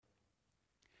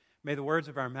May the words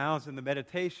of our mouths and the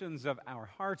meditations of our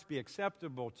hearts be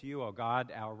acceptable to you, O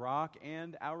God, our rock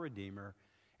and our Redeemer.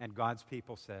 And God's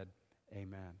people said,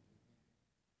 Amen.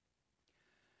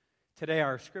 Today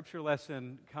our scripture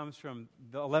lesson comes from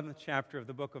the 11th chapter of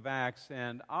the book of Acts,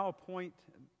 and I'll point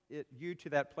you to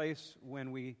that place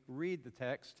when we read the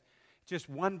text. Just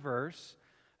one verse.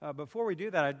 Before we do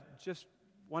that, I just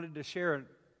wanted to share an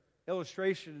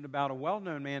illustration about a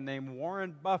well-known man named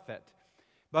Warren Buffett.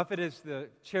 Buffett is the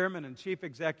chairman and chief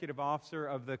executive officer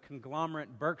of the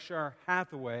conglomerate Berkshire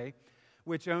Hathaway,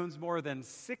 which owns more than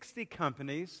 60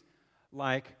 companies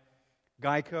like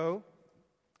Geico,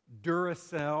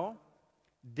 Duracell,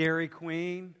 Dairy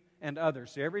Queen, and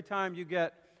others. So every time you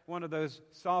get one of those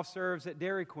soft serves at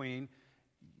Dairy Queen,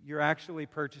 you're actually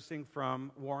purchasing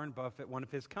from Warren Buffett, one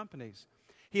of his companies.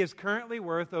 He is currently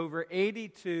worth over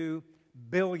 $82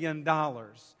 billion,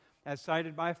 as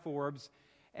cited by Forbes,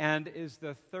 and is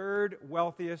the third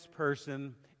wealthiest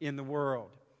person in the world.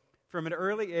 From an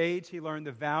early age, he learned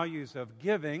the values of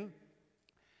giving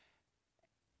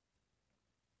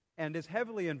and is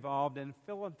heavily involved in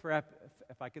philanthropic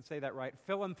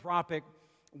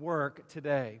work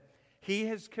today. He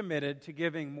has committed to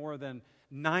giving more than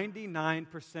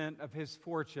 99% of his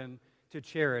fortune to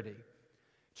charity.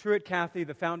 Truett Cathy,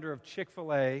 the founder of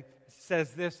Chick-fil-A,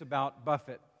 says this about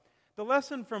Buffett. The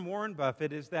lesson from Warren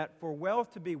Buffett is that for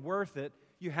wealth to be worth it,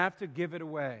 you have to give it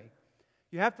away.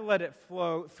 You have to let it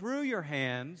flow through your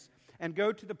hands and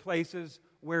go to the places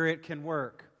where it can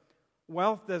work.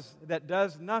 Wealth that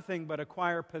does nothing but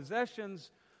acquire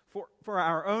possessions for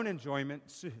our own enjoyment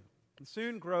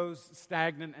soon grows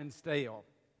stagnant and stale.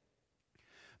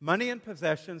 Money and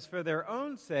possessions for their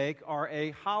own sake are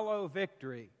a hollow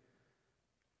victory.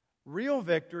 Real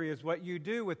victory is what you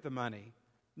do with the money,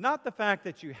 not the fact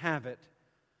that you have it.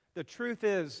 The truth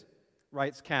is,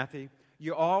 writes Cathy,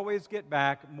 you always get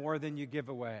back more than you give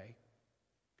away.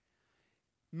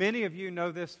 Many of you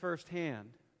know this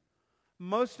firsthand.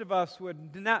 Most of us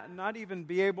would not even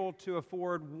be able to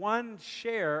afford one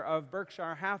share of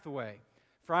Berkshire Hathaway.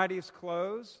 Friday's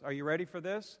close, are you ready for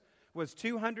this? Was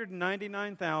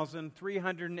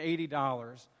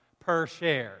 $299,380 per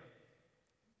share.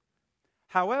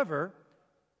 However,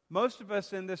 most of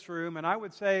us in this room, and I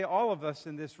would say all of us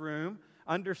in this room,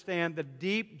 understand the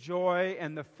deep joy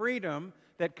and the freedom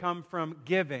that come from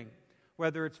giving.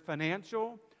 Whether it's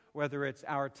financial, whether it's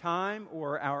our time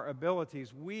or our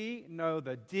abilities, we know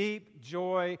the deep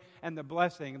joy and the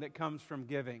blessing that comes from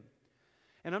giving.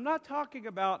 And I'm not talking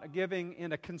about giving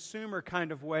in a consumer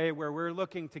kind of way where we're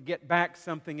looking to get back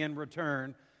something in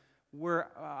return.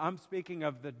 I'm speaking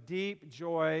of the deep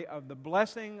joy of the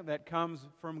blessing that comes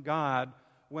from God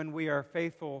when we are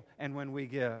faithful and when we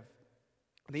give.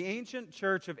 The ancient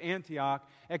church of Antioch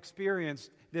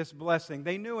experienced this blessing.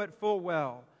 They knew it full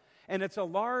well. And it's a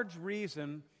large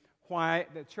reason why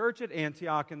the church at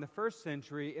Antioch in the first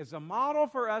century is a model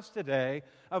for us today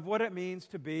of what it means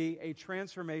to be a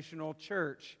transformational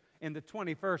church in the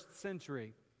 21st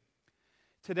century.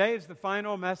 Today is the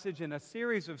final message in a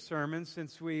series of sermons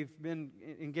since we've been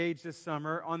engaged this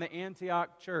summer on the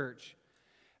Antioch church.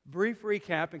 Brief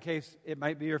recap in case it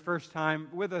might be your first time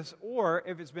with us, or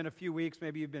if it's been a few weeks,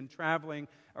 maybe you've been traveling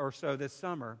or so this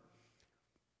summer.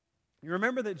 You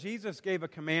remember that Jesus gave a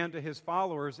command to his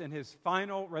followers in his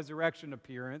final resurrection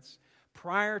appearance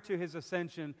prior to his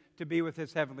ascension to be with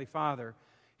his heavenly Father.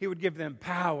 He would give them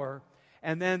power,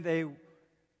 and then they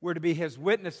were to be his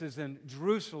witnesses in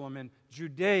Jerusalem and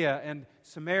Judea and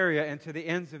Samaria and to the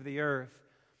ends of the earth.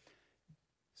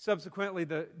 Subsequently,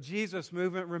 the Jesus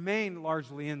movement remained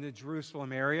largely in the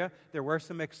Jerusalem area. There were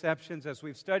some exceptions as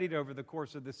we've studied over the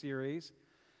course of the series.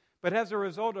 But as a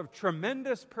result of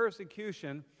tremendous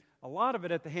persecution, a lot of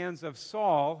it at the hands of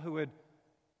Saul, who would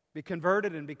be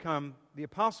converted and become the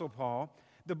Apostle Paul,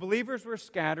 the believers were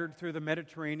scattered through the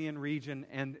Mediterranean region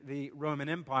and the Roman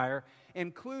Empire,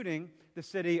 including the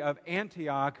city of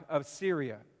Antioch of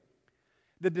Syria.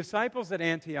 The disciples at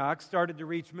Antioch started to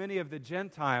reach many of the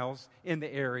Gentiles in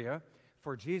the area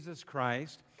for Jesus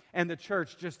Christ, and the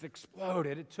church just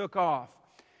exploded. It took off.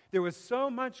 There was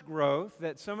so much growth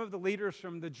that some of the leaders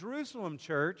from the Jerusalem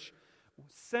church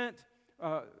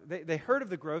they heard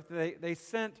of the growth. They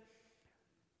sent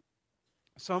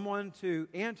someone to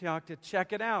Antioch to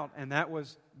check it out, and that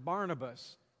was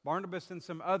Barnabas. Barnabas and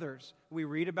some others. We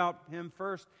read about him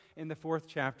first in the 4th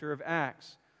chapter of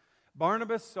Acts.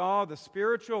 Barnabas saw the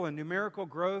spiritual and numerical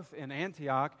growth in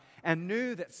Antioch and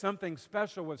knew that something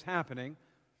special was happening.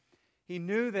 He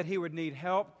knew that he would need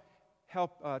help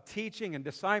teaching and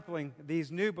discipling these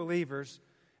new believers,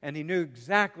 and he knew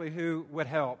exactly who would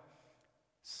help.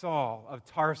 Saul of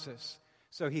Tarsus,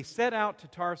 So he set out to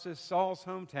Tarsus, Saul's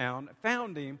hometown,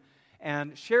 found him,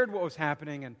 and shared what was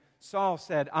happening. And Saul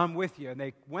said, "I'm with you." And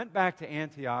they went back to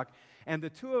Antioch, and the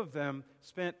two of them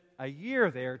spent a year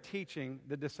there teaching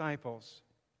the disciples.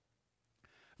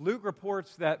 Luke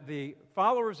reports that the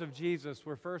followers of Jesus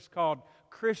were first called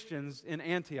Christians in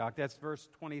Antioch. That's verse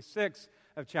 26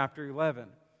 of chapter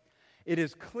 11. It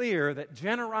is clear that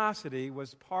generosity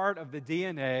was part of the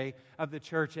DNA of the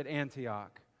church at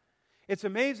Antioch. It's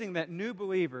amazing that new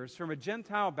believers from a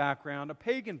Gentile background, a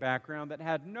pagan background that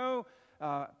had no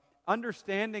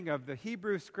understanding of the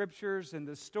Hebrew Scriptures and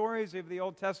the stories of the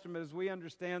Old Testament as we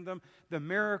understand them, the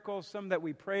miracles, some that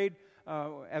we prayed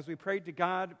as we prayed to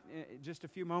God just a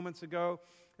few moments ago,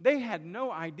 they had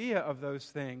no idea of those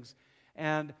things.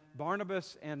 And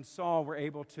Barnabas and Saul were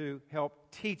able to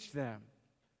help teach them.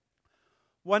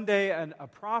 One day, a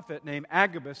prophet named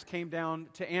Agabus came down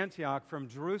to Antioch from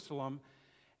Jerusalem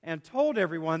and told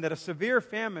everyone that a severe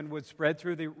famine would spread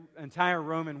through the entire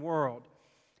Roman world.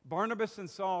 Barnabas and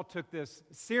Saul took this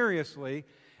seriously,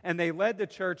 and they led the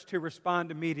church to respond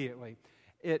immediately.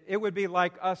 It would be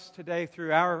like us today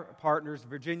through our partners,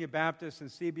 Virginia Baptist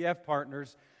and CBF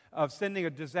partners, of sending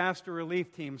a disaster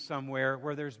relief team somewhere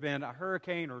where there's been a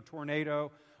hurricane or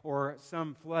tornado or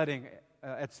some flooding,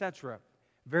 etc.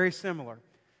 Very similar.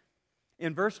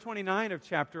 In verse 29 of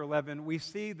chapter 11, we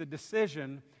see the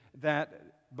decision that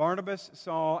Barnabas,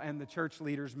 Saul, and the church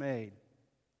leaders made.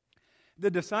 The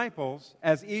disciples,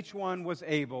 as each one was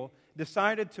able,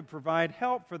 decided to provide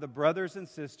help for the brothers and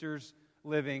sisters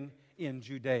living in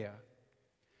Judea.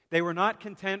 They were not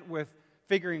content with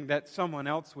figuring that someone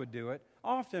else would do it.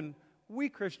 Often, we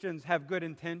Christians have good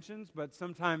intentions, but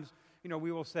sometimes,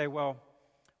 we will say, well,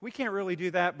 we can't really do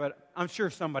that, but I'm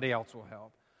sure somebody else will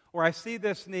help. Or I see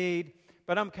this need,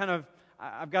 but I've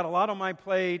got a lot on my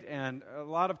plate and a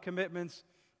lot of commitments,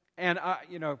 and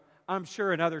I'm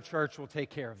sure another church will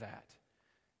take care of that.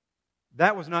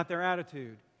 That was not their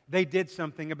attitude. They did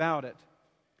something about it.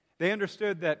 They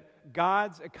understood that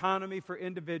God's economy for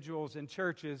individuals and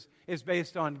churches is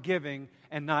based on giving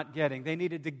and not getting. They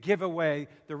needed to give away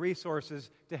the resources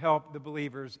to help the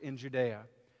believers in Judea.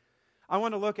 I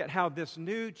want to look at how this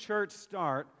new church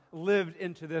start lived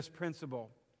into this principle.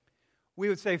 We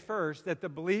would say first that the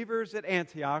believers at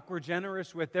Antioch were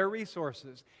generous with their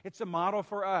resources. It's a model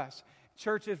for us.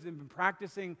 Churches have been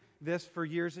practicing this for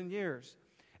years and years.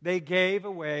 They gave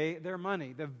away their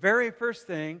money. The very first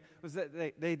thing was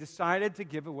that they decided to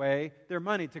give away their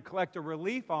money to collect a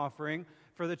relief offering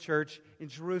for the church in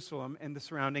Jerusalem and the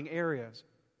surrounding areas.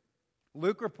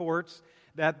 Luke reports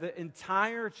that the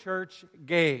entire church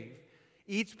gave.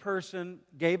 Each person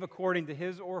gave according to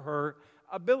his or her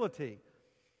ability.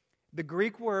 The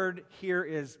Greek word here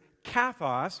is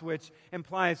kathos, which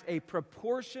implies a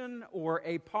proportion or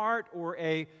a part or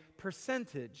a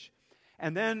percentage.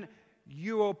 And then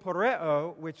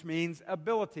euporeo, which means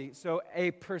ability. So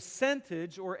a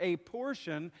percentage or a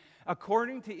portion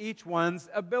according to each one's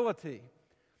ability.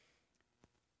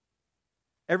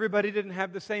 Everybody didn't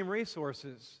have the same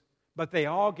resources, but they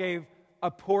all gave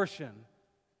a portion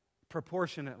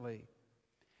proportionately.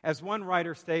 As one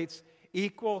writer states,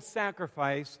 equal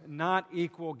sacrifice, not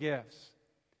equal gifts.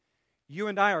 You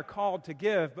and I are called to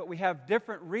give, but we have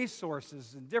different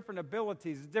resources and different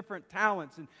abilities, different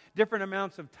talents, and different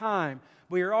amounts of time.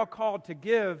 We are all called to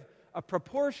give a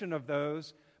proportion of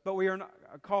those, but we are not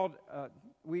called.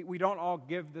 We don't all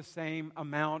give the same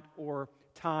amount or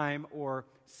time or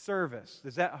service.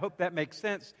 I hope that makes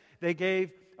sense. They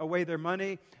gave away their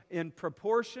money in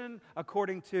proportion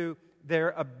according to their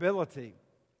ability.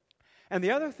 And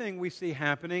the other thing we see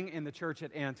happening in the church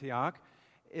at Antioch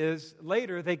is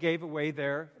later they gave away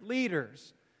their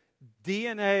leaders.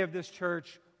 DNA of this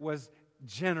church was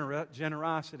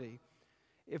generosity.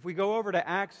 If we go over to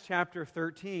Acts chapter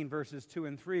 13, verses 2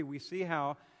 and 3, we see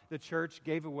how the church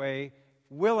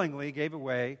willingly gave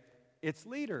away its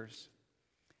leaders.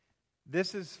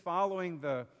 This is following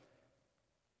the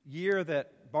year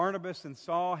that Barnabas and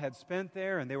Saul had spent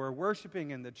there, and they were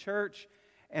worshiping in the church,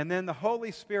 and then the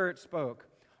Holy Spirit spoke.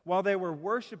 While they were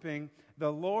worshiping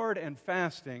the Lord and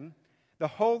fasting, the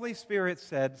Holy Spirit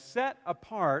said, "Set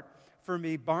apart for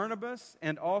me Barnabas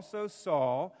and also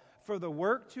Saul for the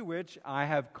work to which I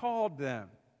have called them."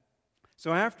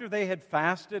 So after they had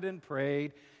fasted and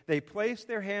prayed, they placed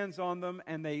their hands on them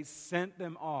and they sent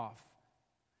them off.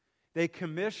 They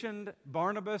commissioned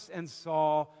Barnabas and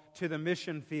Saul to the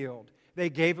mission field. They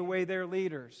gave away their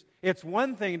leaders. It's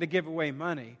one thing to give away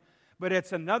money, but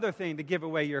it's another thing to give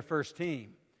away your first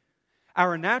team.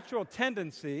 Our natural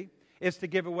tendency is to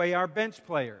give away our bench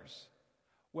players.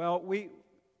 Well, we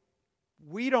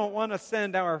don't want to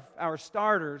send our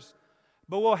starters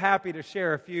but we're happy to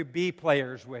share a few B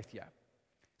players with you.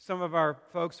 Some of our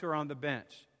folks who are on the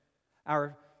bench,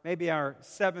 maybe our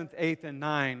 7th, 8th, and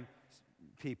 9th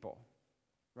people,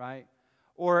 right?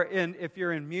 Or if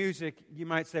you're in music, you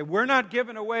might say, we're not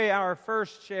giving away our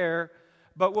first chair,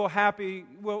 but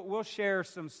we'll share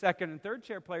some second and third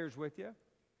chair players with you.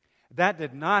 That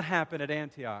did not happen at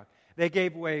Antioch. They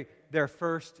gave away their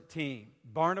first team,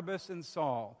 Barnabas and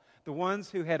Saul, the ones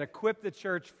who had equipped the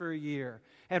church for a year,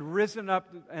 had risen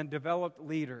up and developed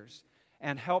leaders,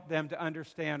 and helped them to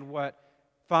understand what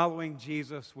following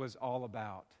Jesus was all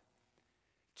about.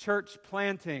 Church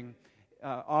planting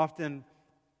often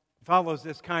follows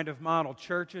this kind of model.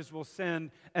 Churches will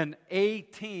send an A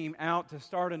team out to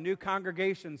start a new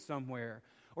congregation somewhere,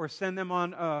 or send them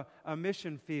on a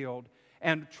mission field,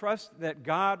 and trust that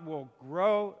God will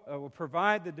will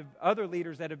provide the other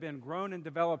leaders that have been grown and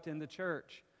developed in the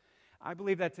church. I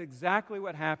believe that's exactly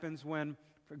what happens when,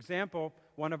 for example,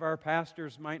 one of our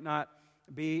pastors might not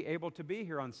be able to be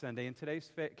here on Sunday. In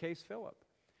today's case, Philip.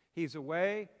 He's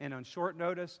away, and on short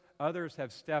notice, others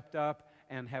have stepped up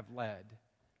and have led.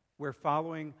 We're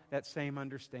following that same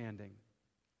understanding.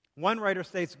 One writer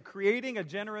states, creating a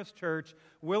generous church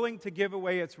willing to give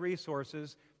away its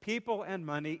resources, people, and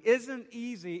money isn't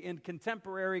easy in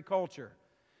contemporary culture.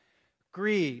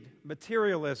 Greed,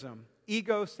 materialism,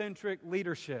 egocentric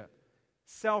leadership,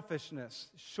 selfishness,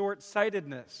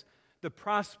 short-sightedness, the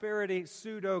prosperity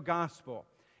pseudo-gospel,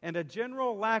 and a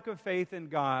general lack of faith in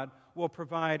God will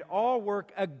provide all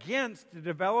work against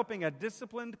developing a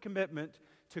disciplined commitment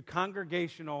to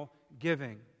congregational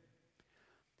giving.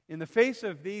 In the face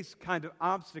of these kind of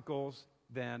obstacles,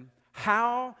 then,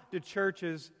 how do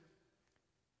churches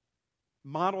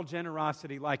model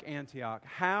generosity like Antioch?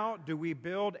 How do we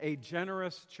build a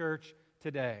generous church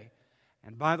today?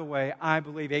 And by the way, I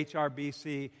believe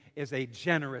HRBC is a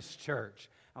generous church.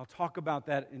 I'll talk about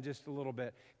that in just a little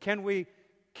bit.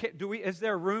 Is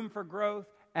there room for growth?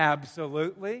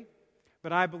 Absolutely.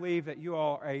 But I believe that you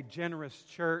all are a generous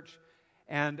church.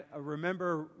 And I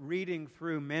remember reading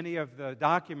through many of the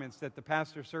documents that the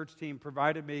pastor search team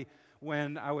provided me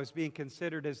when I was being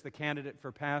considered as the candidate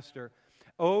for pastor.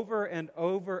 Over and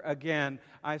over again,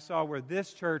 I saw where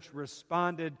this church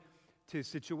responded to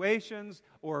situations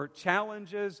or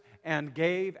challenges and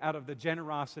gave out of the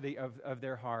generosity of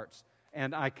their hearts.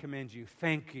 And I commend you.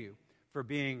 Thank you for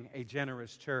being a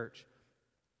generous church.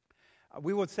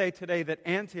 We would say today that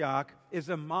Antioch is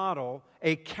a model,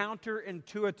 a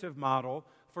counterintuitive model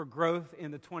for growth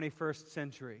in the 21st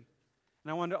century.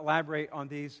 And I want to elaborate on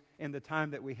these in the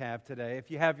time that we have today.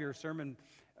 If you have your sermon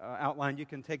outline, you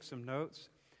can take some notes.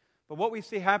 But what we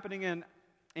see happening in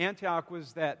Antioch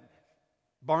was that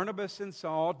Barnabas and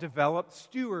Saul developed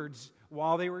stewards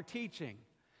while they were teaching.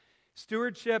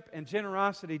 Stewardship and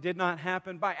generosity did not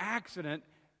happen by accident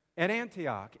at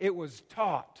Antioch. It was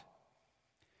taught.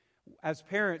 As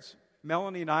parents,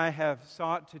 Melanie and I have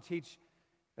sought to teach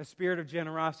a spirit of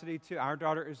generosity to our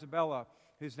daughter Isabella,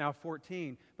 who's now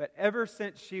 14. But ever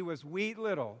since she was wee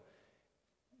little,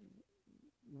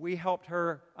 we helped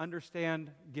her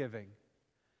understand giving.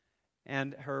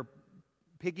 And her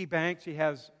piggy bank, she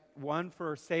has one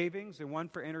for savings and one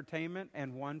for entertainment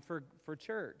and one for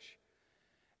church.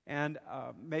 And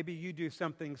maybe you do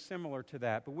something similar to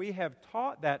that. But we have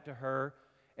taught that to her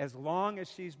as long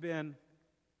as she's been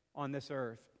on this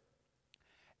earth.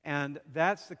 And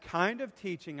that's the kind of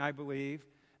teaching, I believe,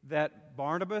 that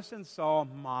Barnabas and Saul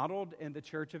modeled in the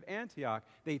church of Antioch.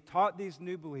 They taught these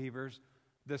new believers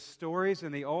the stories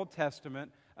in the Old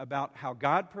Testament about how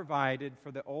God provided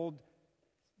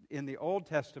in the Old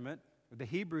Testament, the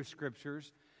Hebrew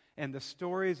Scriptures, and the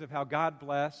stories of how God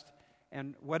blessed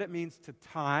and what it means to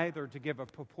tithe or to give a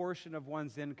proportion of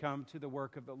one's income to the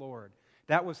work of the Lord.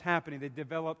 That was happening. They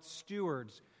developed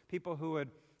stewards, people who would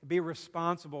be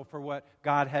responsible for what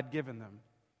God had given them.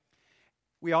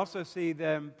 We also see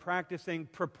them practicing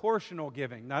proportional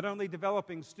giving, not only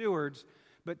developing stewards,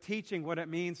 but teaching what it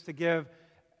means to give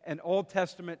an Old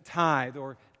Testament tithe,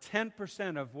 or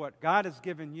 10% of what God has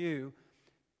given you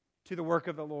to the work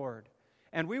of the Lord.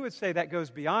 And we would say that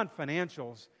goes beyond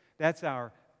financials. That's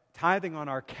our tithing on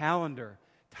our calendar,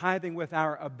 tithing with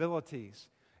our abilities.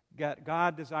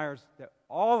 God desires that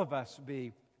all of us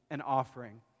be an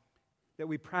offering, that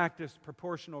we practice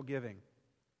proportional giving.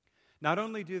 Not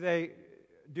only do they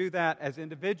do that as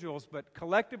individuals, but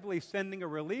collectively sending a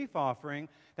relief offering,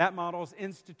 that models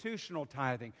institutional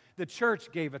tithing. The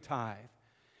church gave a tithe.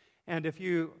 And if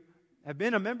you have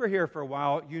been a member here for a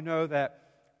while, you know that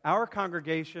our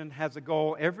congregation has a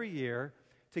goal every year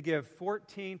to give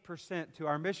 14% to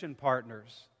our mission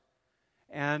partners.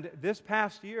 And this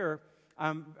past year,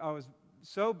 I was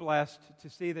so blessed to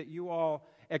see that you all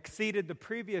exceeded the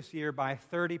previous year by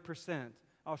 30%.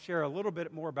 I'll share a little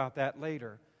bit more about that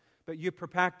later. But you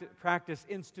practice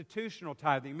institutional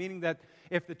tithing, meaning that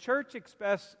if the church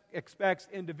expects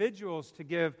individuals to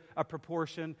give a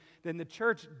proportion, then the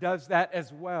church does that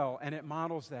as well, and it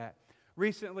models that.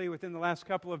 Recently, within the last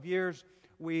couple of years,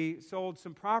 we sold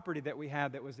some property that we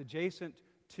had that was adjacent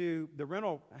to the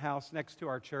rental house next to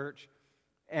our church,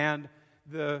 and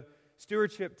the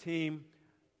stewardship team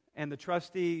and the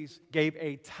trustees gave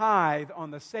a tithe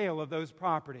on the sale of those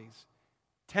properties,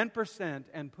 10%,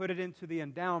 and put it into the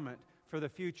endowment for the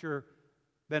future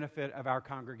benefit of our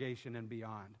congregation and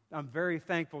beyond. I'm very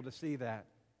thankful to see that.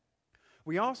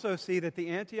 We also see that the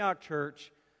Antioch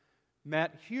church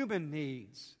met human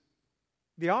needs.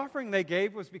 The offering they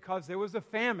gave was because there was a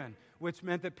famine, which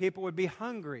meant that people would be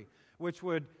hungry, which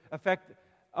would affect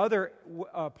other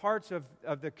parts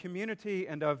of the community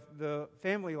and of the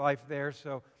family life there.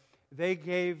 So they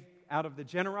gave out of the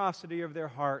generosity of their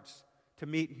hearts to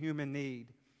meet human need.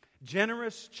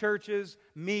 Generous churches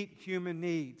meet human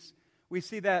needs. We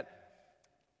see that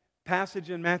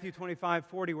passage in Matthew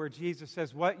 25:40 where Jesus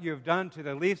says, "What you have done to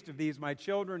the least of these, my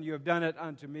children, you have done it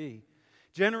unto me."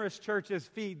 Generous churches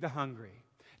feed the hungry.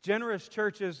 Generous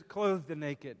churches clothe the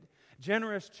naked.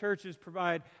 Generous churches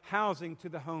provide housing to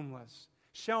the homeless,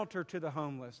 shelter to the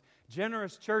homeless.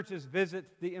 Generous churches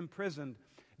visit the imprisoned.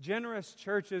 Generous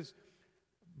churches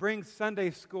bring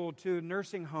Sunday school to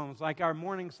nursing homes like our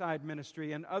Morningside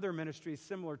ministry and other ministries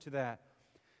similar to that.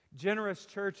 Generous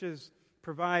churches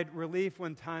provide relief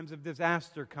when times of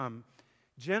disaster come.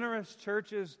 Generous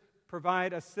churches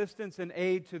provide assistance and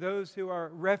aid to those who are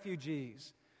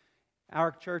refugees.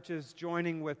 Our church is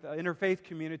joining with the Interfaith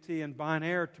Community in Bon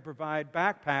Air to provide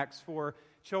backpacks for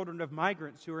children of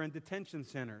migrants who are in detention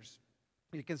centers.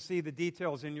 You can see the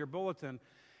details in your bulletin.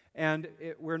 And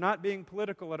we're not being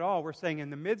political at all. We're saying in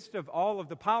the midst of all of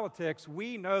the politics,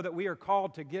 we know that we are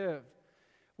called to give.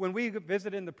 When we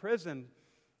visit in the prison,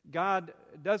 God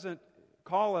doesn't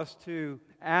call us to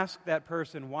ask that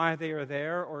person why they are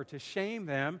there or to shame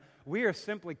them. We are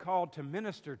simply called to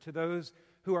minister to those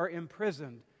who are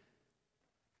imprisoned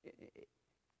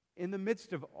in the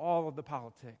midst of all of the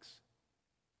politics.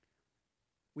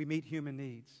 We meet human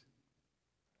needs.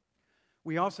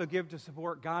 We also give to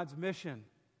support God's mission.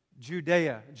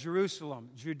 Judea,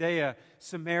 Jerusalem, Judea,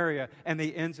 Samaria, and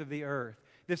the ends of the earth.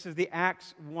 This is the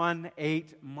Acts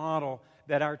 1:8 model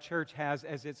that our church has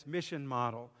as its mission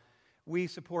model. We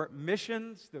support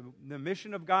missions, the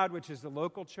mission of God, which is the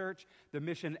local church, the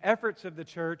mission efforts of the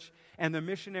church, and the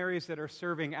missionaries that are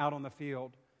serving out on the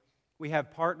field. We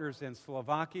have partners in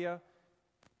Slovakia,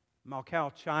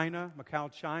 Macau,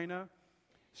 China,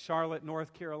 Charlotte,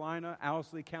 North Carolina,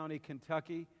 Owsley County,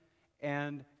 Kentucky,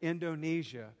 and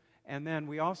Indonesia. And then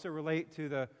we also relate to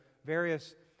the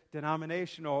various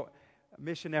denominational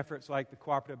mission efforts like the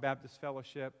Cooperative Baptist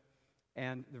Fellowship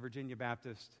and the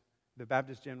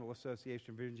Baptist General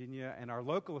Association of Virginia, and our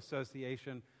local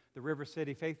association, the River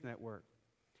City Faith Network.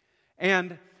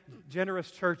 And generous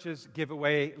churches give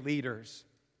away leaders.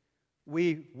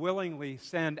 We willingly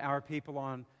send our people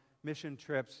on mission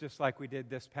trips just like we did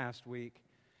this past week.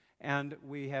 And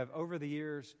we have, over the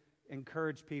years,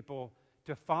 encouraged people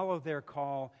to follow their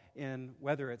call in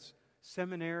whether it's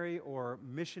seminary or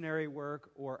missionary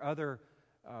work or other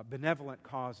benevolent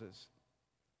causes.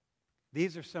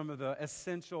 These are some of the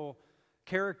essential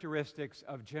characteristics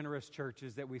of generous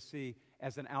churches that we see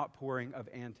as an outpouring of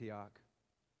Antioch.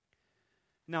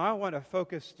 Now, I want to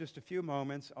focus just a few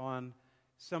moments on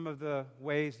some of the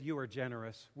ways you are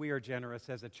generous. We are generous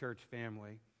as a church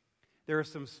family. There are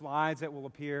some slides that will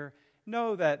appear.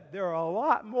 Know that there are a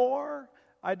lot more.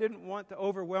 I didn't want to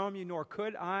overwhelm you, nor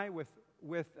could I, with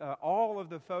all of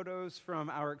the photos from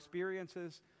our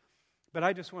experiences. But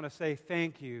I just want to say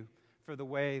thank you for the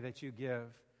way that you give.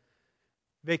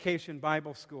 Vacation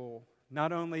Bible School,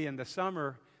 not only in the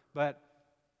summer, but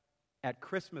at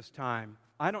Christmas time.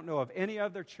 I don't know of any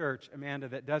other church, Amanda,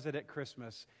 that does it at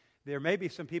Christmas. There may be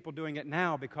some people doing it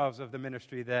now because of the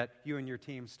ministry that you and your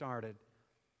team started.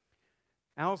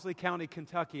 Owsley County,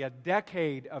 Kentucky, a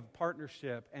decade of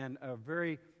partnership and a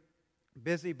very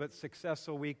busy but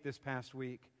successful week this past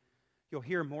week. You'll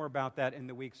hear more about that in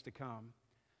the weeks to come.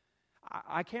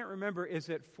 I can't remember, is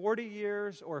it 40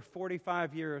 years or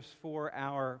 45 years for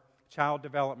our Child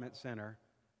Development Center?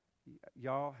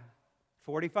 Y'all,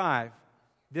 45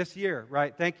 this year,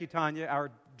 right? Thank you, Tanya.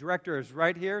 Our director is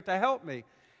right here to help me.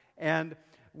 And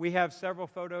we have several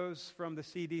photos from the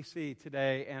CDC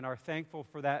today and are thankful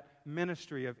for that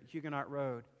ministry of Huguenot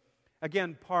Road.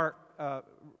 Again,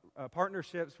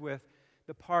 partnerships with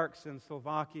the parks in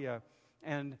Slovakia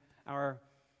and our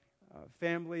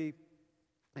family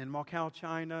in Macau,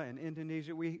 China, and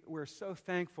Indonesia. We're so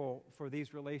thankful for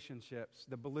these relationships.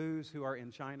 The Blues who are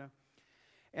in China.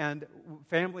 And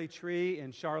Family Tree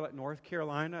in Charlotte, North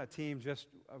Carolina. A team just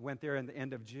went there in the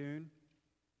end of June.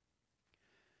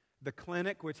 The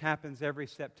clinic, which happens every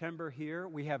September here,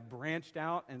 we have branched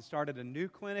out and started a new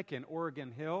clinic in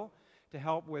Oregon Hill to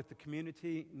help with the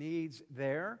community needs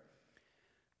there.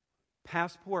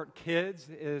 Passport Kids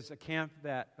is a camp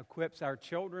that equips our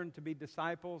children to be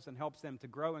disciples and helps them to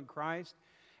grow in Christ.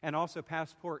 And also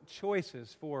Passport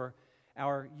Choices for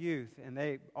our youth, and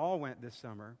they all went this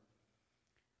summer.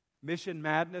 Mission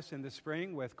Madness in the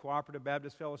spring with Cooperative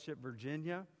Baptist Fellowship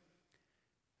Virginia.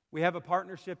 We have a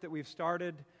partnership that we've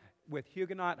started with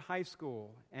Huguenot High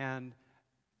School, and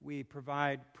we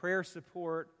provide prayer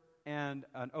support and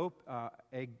an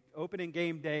opening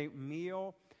game day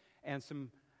meal and some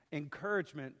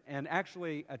encouragement, and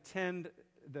actually attend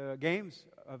the games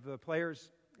of the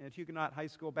players at Huguenot High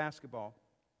School basketball.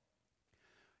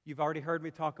 You've already heard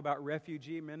me talk about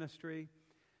refugee ministry.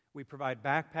 We provide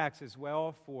backpacks as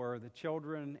well for the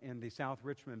children in the South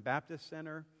Richmond Baptist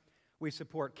Center. We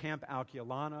support Camp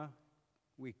Alculana.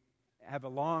 We have a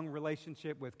long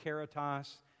relationship with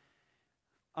Caritas.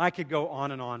 I could go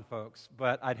on and on, folks,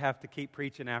 but I'd have to keep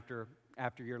preaching after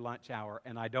your lunch hour,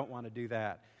 and I don't want to do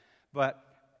that. But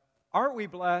aren't we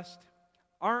blessed?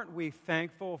 Aren't we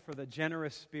thankful for the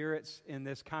generous spirits in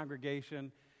this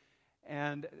congregation?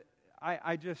 And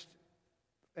I just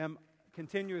am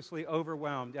continuously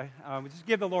overwhelmed. Just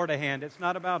give the Lord a hand. It's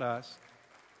not about us.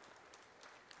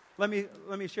 Let me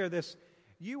share this.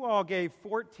 You all gave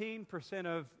 14%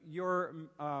 of your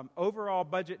overall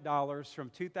budget dollars from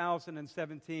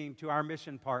 2017 to our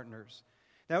mission partners.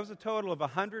 That was a total of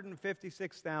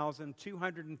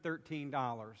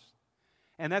 $156,213.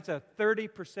 And that's a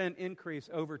 30% increase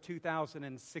over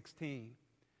 2016.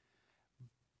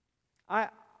 I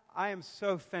am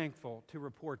so thankful to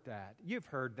report that. You've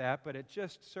heard that, but it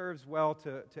just serves well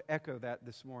to echo that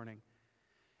this morning.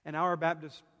 And our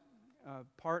Baptist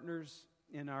partners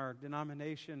in our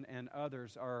denomination and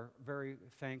others are very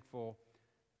thankful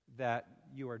that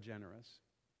you are generous.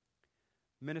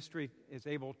 Ministry is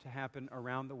able to happen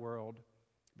around the world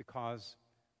because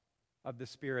of the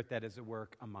Spirit that is at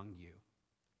work among you.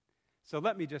 So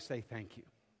let me just say thank you.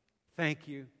 Thank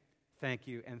you, thank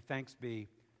you, and thanks be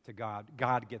to God.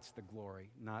 God gets the glory,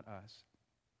 not us.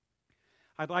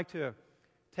 I'd like to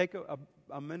take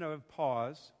a minute of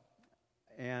pause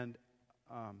and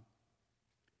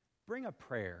bring a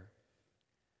prayer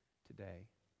today.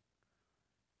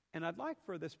 And I'd like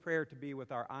for this prayer to be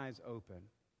with our eyes open.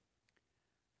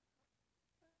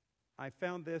 I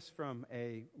found this from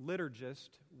a liturgist.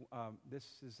 This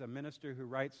is a minister who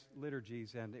writes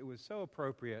liturgies, and it was so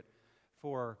appropriate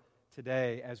for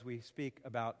today as we speak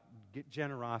about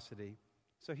generosity.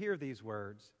 So hear these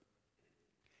words.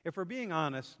 If we're being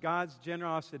honest, God's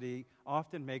generosity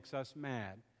often makes us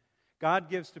mad. God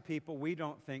gives to people we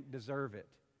don't think deserve it.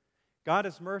 God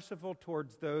is merciful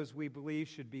towards those we believe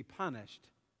should be punished.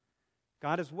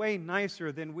 God is way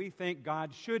nicer than we think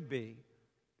God should be.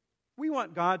 We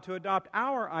want God to adopt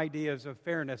our ideas of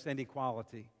fairness and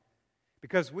equality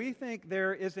because we think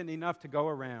there isn't enough to go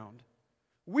around.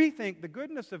 We think the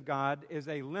goodness of God is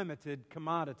a limited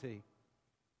commodity.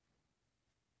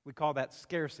 We call that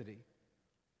scarcity.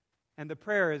 And the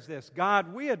prayer is this: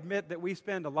 God, we admit that we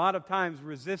spend a lot of times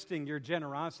resisting your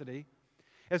generosity,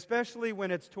 especially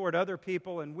when it's toward other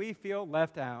people and we feel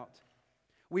left out.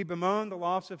 We bemoan the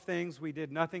loss of things we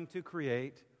did nothing to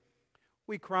create.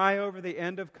 We cry over the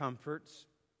end of comforts.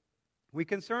 We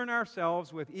concern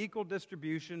ourselves with equal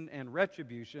distribution and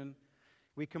retribution.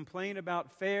 We complain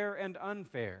about fair and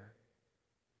unfair.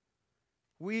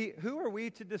 Who are we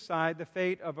to decide the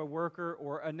fate of a worker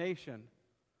or a nation?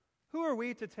 Who are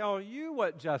we to tell you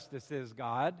what justice is,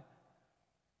 God?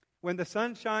 When the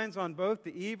sun shines on both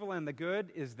the evil and the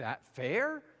good, is that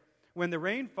fair? When the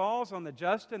rain falls on the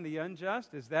just and the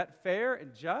unjust, is that fair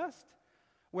and just?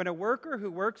 When a worker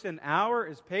who works an hour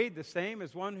is paid the same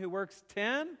as one who works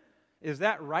 10, is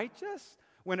that righteous?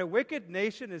 When a wicked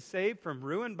nation is saved from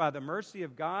ruin by the mercy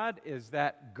of God, is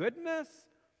that goodness?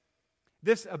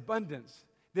 This abundance,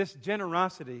 this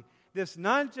generosity, this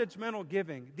non-judgmental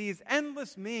giving, these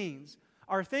endless means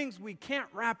are things we can't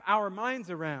wrap our minds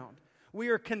around. We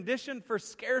are conditioned for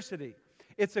scarcity.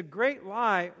 It's a great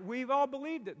lie. We've all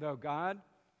believed it, though, God.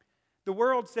 The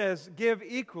world says, give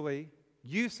equally.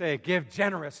 You say, give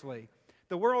generously.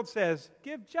 The world says,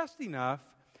 give just enough.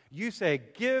 You say,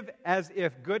 give as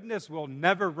if goodness will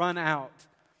never run out,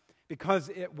 because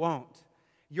it won't.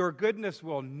 Your goodness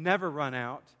will never run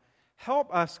out.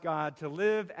 Help us, God, to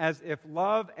live as if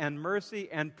love and mercy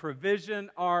and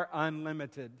provision are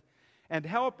unlimited. And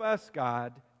help us,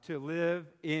 God, to live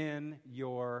in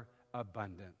your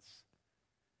abundance.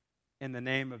 In the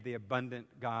name of the abundant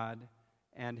God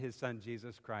and his Son,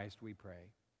 Jesus Christ, we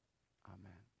pray.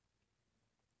 Amen.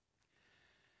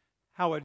 How would